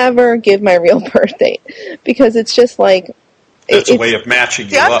my real birth date because it's just it's a way of matching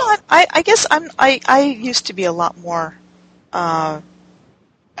you up. I guess I used to be a lot more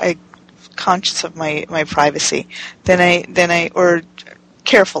conscious of my privacy than I or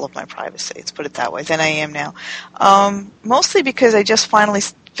careful of my privacy. Let's put it that way. Than I am now. Mostly because I just finally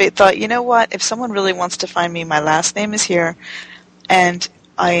thought, you know what? If someone really wants to find me, my last name is here, and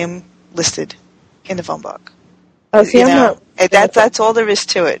I am listed in the phone book. Oh, see, that's all there is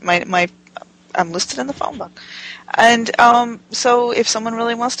to it. I'm listed in the phone book, and so if someone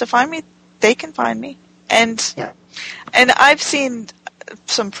really wants to find me, they can find me. And I've seen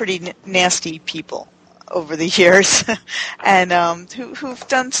some pretty nasty people over the years, and who've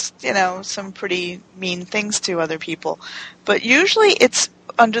done some pretty mean things to other people. But usually, it's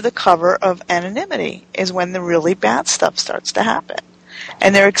under the cover of anonymity is when the really bad stuff starts to happen.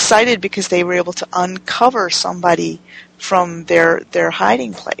 And they're excited because they were able to uncover somebody from their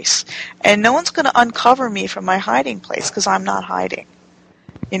hiding place. And no one's going to uncover me from my hiding place because I'm not hiding.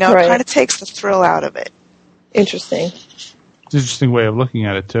 It kind of takes the thrill out of it. Interesting. It's an interesting way of looking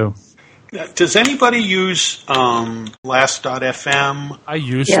at it, too. Does anybody use Last.fm? I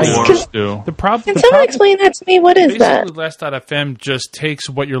used to. Can someone explain that to me? What is that? Last.fm just takes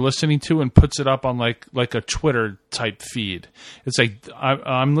what you're listening to and puts it up on like a Twitter type feed. It's like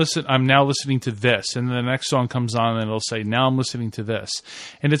I'm now listening to this, and the next song comes on and it'll say now I'm listening to this.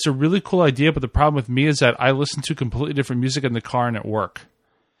 And it's a really cool idea, but the problem with me is that I listen to completely different music in the car and at work.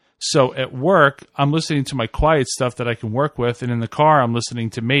 So at work, I'm listening to my quiet stuff that I can work with, and in the car, I'm listening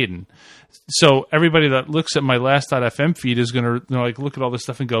to Maiden. So everybody that looks at my Last.fm feed is going to look at all this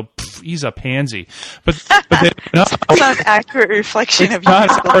stuff and go, he's a pansy. But it's not an accurate reflection of your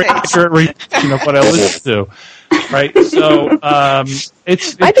musical taste. Accurate reflection of what I listen to. Right? So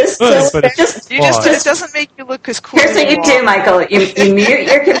it's good, but it doesn't make you look as cool. Here's what you do, Michael. You mute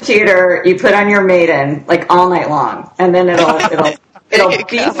your computer, you put on your Maiden all night long, and then it'll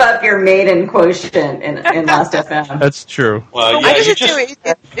beef up your Maiden quotient in Last.fm. That's true. Well, I just do it.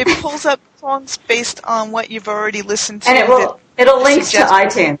 It pulls up songs based on what you've already listened to. And it'll link to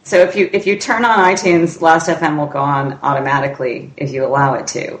iTunes. So if you turn on iTunes, Last.fm will go on automatically if you allow it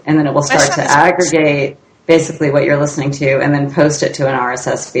to, and then it will start to aggregate basically what you're listening to, and then post it to an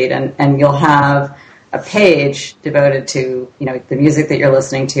RSS feed, and you'll have a page devoted to the music that you're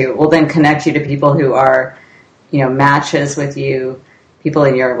listening to. Will then connect you to people who are matches with you, people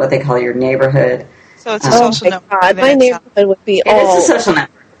in your what they call your neighborhood. So it's a social network. God, my neighborhood would be all It's a social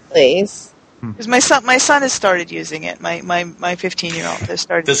network. Place. Because my son has started using it. My 15-year-old has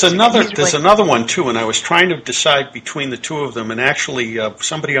started. There's another one too, and I was trying to decide between the two of them. And actually,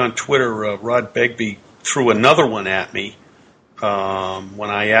 somebody on Twitter, Rod Begbie, threw another one at me when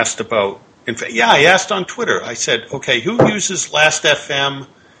I asked about. In fact, I asked on Twitter. I said, "Okay, who uses Last.fm?"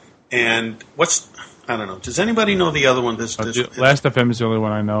 And I don't know. Does anybody know the other one? Last.fm is the only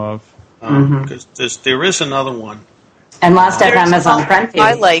one I know of. Because there is another one. And Last.fm is on FriendFeed.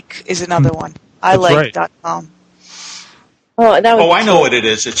 iLike is another one. iLike.com. Oh, I know what it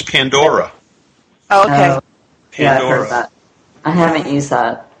is. It's Pandora. Oh, okay. Pandora. Yeah, I've heard that. I haven't used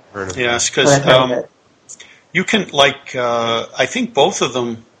that. Yes, because you can, I think both of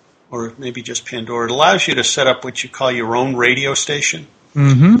them, or maybe just Pandora, it allows you to set up what you call your own radio station.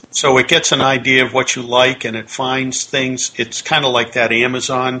 Mm-hmm. So it gets an idea of what you like, and it finds things. It's kind of like that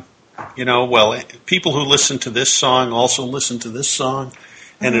Amazon. People who listen to this song also listen to this song,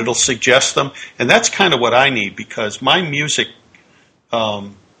 and it'll suggest them. And that's kind of what I need, because my music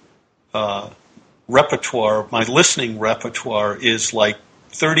repertoire, my listening repertoire is like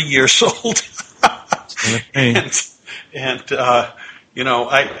 30 years old. I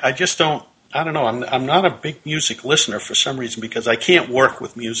just don't, I don't know, I'm not a big music listener for some reason, because I can't work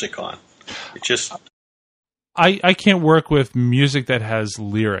with music on. It just... I can't work with music that has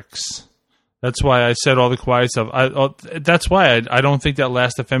lyrics. That's why I said all the quiet stuff. That's why I don't think that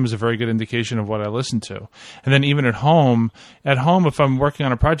Last.fm is a very good indication of what I listen to. And then even at home, if I'm working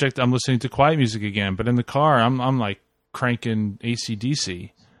on a project, I'm listening to quiet music again. But in the car, I'm like cranking AC/DC.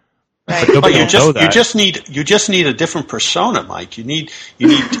 Right. But you just need a different persona, Mike. You need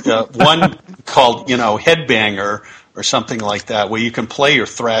one called Headbanger or something like that, where you can play your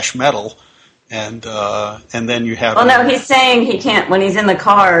thrash metal. And then you have... Well, no, he's saying he can't... When he's in the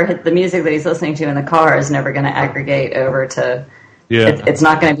car, the music that he's listening to in the car is never going to aggregate over to... Yeah. It's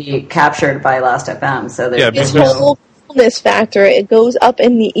not going to be captured by Last.fm. So there's this whole coolness factor, it goes up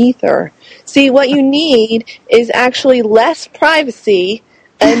in the ether. See, what you need is actually less privacy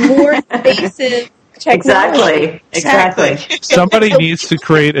and more invasive technology. Exactly. Somebody needs to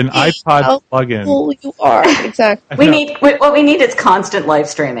create an iPod plugin. Cool you are. Exactly. What we need is constant live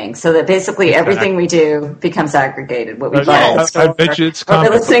streaming, so that basically everything we do becomes aggregated. What we buy at the store, I bet you it's what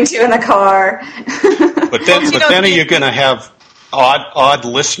we're listening to in the car. But then are you going to have odd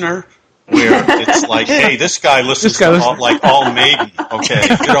listener? Where it's like, hey, this guy listens to all Maiden. Okay,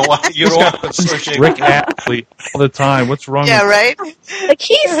 you don't want to associate Rick Astley all the time. What's wrong? Yeah, right. Like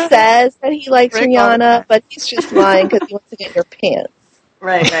he says that he likes Rihanna, but he's just lying because he wants to get in your pants.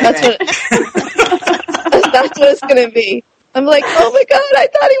 Right. That's what it's going to be. I'm like, oh my god, I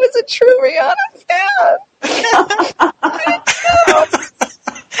thought he was a true Rihanna fan.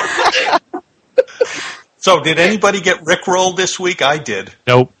 So, did anybody get Rickrolled this week? I did.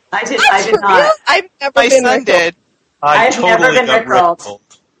 Nope. I did not. I've never My been son did. I've never been Rickrolled.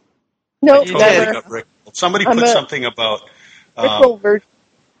 No, Totally got Rickrolled. Somebody put something about Rickrolled virgin.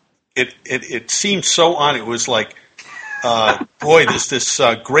 It seemed so on. It was like, boy, there's this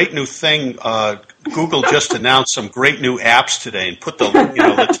great new thing. Google just announced some great new apps today, and put the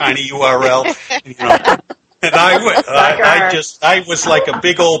tiny URL. And I was like a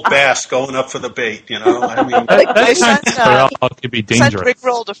big old bass going up for the bait, I mean, My son could be dangerous.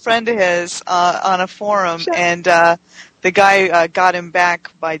 Rickrolled a friend of his on a forum, and the guy got him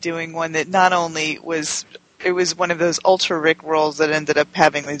back by doing one that not only was one of those ultra Rickrolls that ended up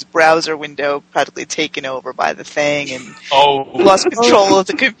having his browser window practically taken over by the thing, and lost control of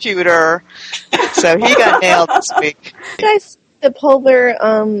the computer. So he got nailed this week. You guys, the Polar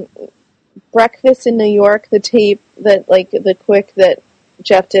Breakfast in New York, the tape that the quick that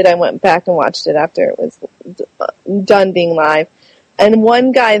Jeff did, I went back and watched it after it was done being live, and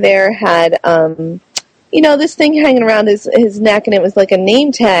one guy there had this thing hanging around his neck, and it was like a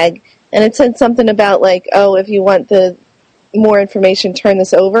name tag, and it said something about if you want the more information, turn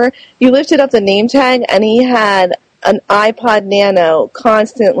this over. You lifted up the name tag, and he had an iPod Nano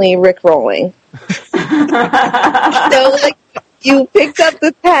constantly rickrolling. So you picked up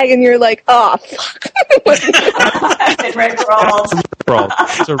the tag and you're like, oh, fuck. It Rickroll.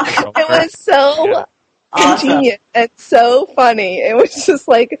 was so ingenious and so funny. It was just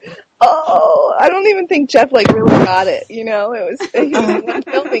like, oh, I don't even think Jeff really got it. He was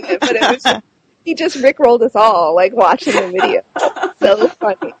filming it, but it was he just rickrolled us all watching the video. So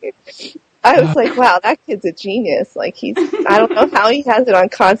funny. I was like, wow, that kid's a genius. I don't know how he has it on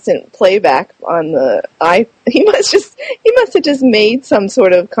constant playback on the he must have just made some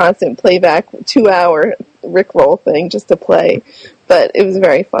sort of constant playback 2-hour rickroll thing just to play. But it was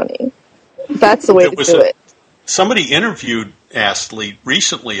very funny. That's the way to do it. Somebody interviewed Astley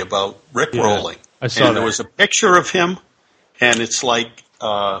recently about rickrolling. Yeah, I saw and there was a picture of him, and it's like,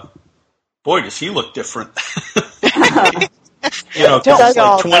 boy, does he look different. 20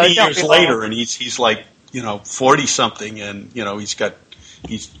 years later, and he's like, 40-something, and, he's got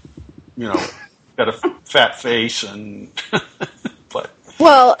a fat face, and but.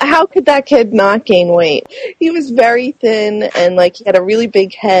 Well, how could that kid not gain weight? He was very thin, and he had a really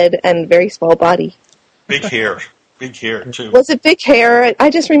big head and very small body. Big hair too. Was it big hair? I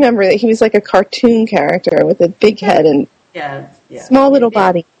just remember that he was like a cartoon character with a big head and small little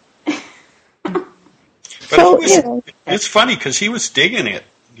body. But it's funny because he was digging it.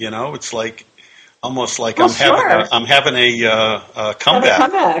 It's like almost like I'm having a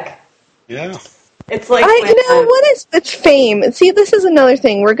comeback. Yeah. It's like what is with fame? See, this is another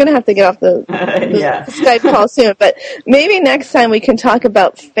thing. We're going to have to get off the Skype call soon, but maybe next time we can talk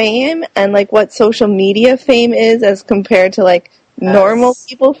about fame and what social media fame is as compared to normal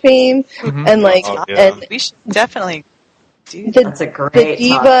people fame, and and we should definitely do that. That's a great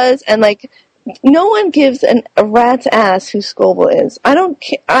the divas and no one gives a rat's ass who Scoble is. I don't.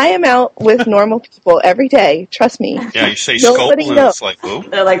 I am out with normal people every day. Trust me. Yeah, you say Scoble, and it's like who?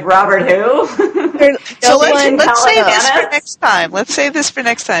 They're like Robert who? So let's save this for next time. Let's save this for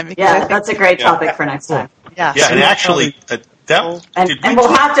next time. Yeah, that's a great topic for next time. Yeah, and actually, and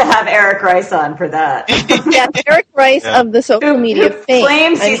we'll have to have Eric Rice on for that. Yeah, Eric Rice of the social media fame.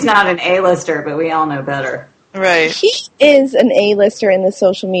 Claims he's not an A-lister, but we all know better. Right. He is an A-lister in the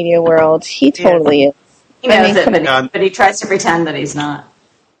social media world. He totally is. He knows but he tries to pretend that he's not.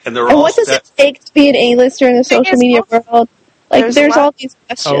 And what does it take to be an A-lister in the social media world? There's all these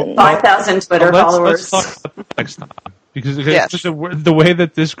questions. 5,000 Twitter followers. Let's talk about that next time. Because the way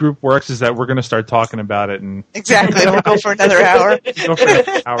that this group works is that we're going to start talking about it, and exactly we'll go for another hour.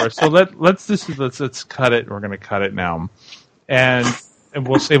 So let's cut it. We're going to cut it now, and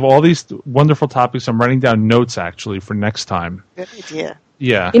we'll save all these wonderful topics. I'm writing down notes actually for next time. Good idea.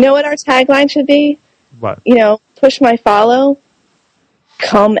 Yeah. You know what our tagline should be? What? Push my follow.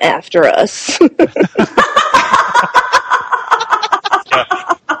 Come after us.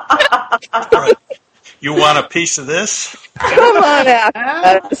 Right. You want a piece of this? Come on after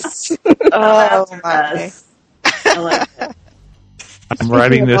us. Oh my! I like it. I'm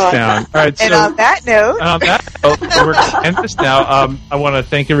writing this down. All right. And on that note, we're going to end this now. I want to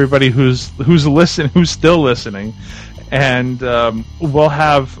thank everybody who's still listening, and we'll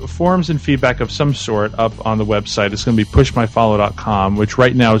have forums and feedback of some sort up on the website. It's going to be pushmyfollow.com, which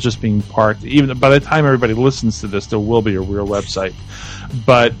right now is just being parked. Even by the time everybody listens to this, there will be a real website.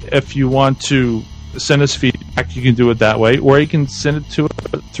 But if you want to send us feedback, you can do it that way, or you can send it to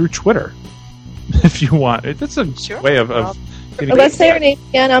through Twitter if you want. That's a way of getting. Let's say our name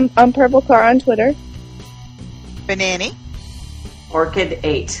again. I'm Purple Car on Twitter. Banani.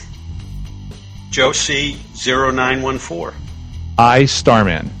 Orchid8. Joe C 0914. I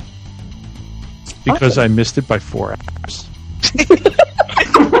Starman. Because I missed it by 4 hours.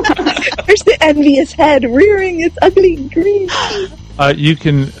 There's the envious head rearing its ugly green teeth. You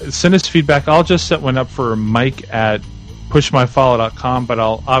can send us feedback. I'll just set one up for Mike at pushmyfollow.com, but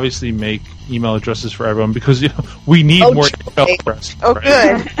I'll obviously make email addresses for everyone because we need more email addresses. Oh,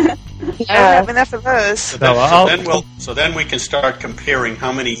 right? Good. I don't have enough of those. So then we can start comparing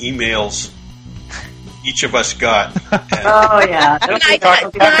how many emails each of us got. Oh, yeah.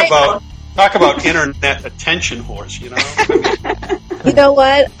 Talk about internet attention whores, You know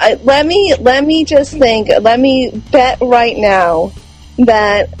what? Let me just think. Let me bet right now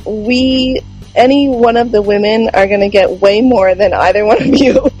that any one of the women are going to get way more than either one of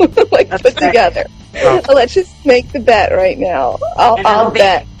you put together. Oh. Let's just make the bet right now. I'll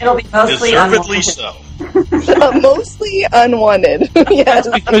bet. It'll be mostly deservedly so. Mostly unwanted. Yes,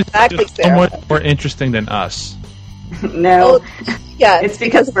 exactly. So much more interesting than us. No. Yeah, it's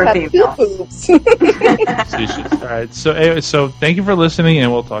because we're female. Boobs. All right. So thank you for listening,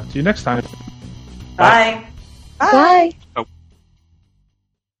 and we'll talk to you next time. Bye. Bye. Oh.